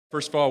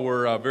First of all,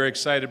 we're very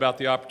excited about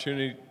the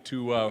opportunity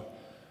to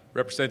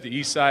represent the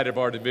east side of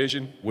our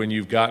division. When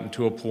you've gotten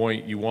to a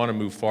point, you want to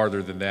move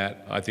farther than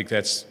that. I think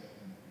that's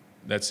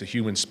the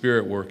human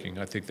spirit working.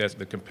 I think that's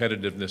the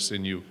competitiveness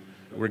in you.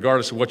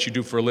 Regardless of what you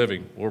do for a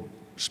living or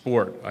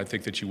sport, I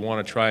think that you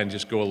want to try and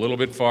just go a little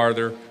bit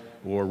farther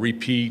or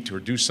repeat or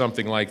do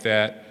something like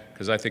that,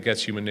 because I think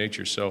that's human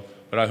nature.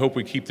 But I hope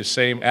we keep the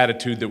same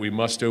attitude that we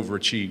must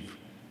overachieve.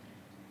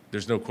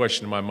 There's no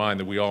question in my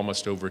mind that we all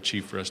must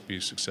overachieve for us to be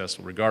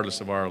successful,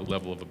 regardless of our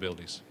level of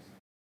abilities.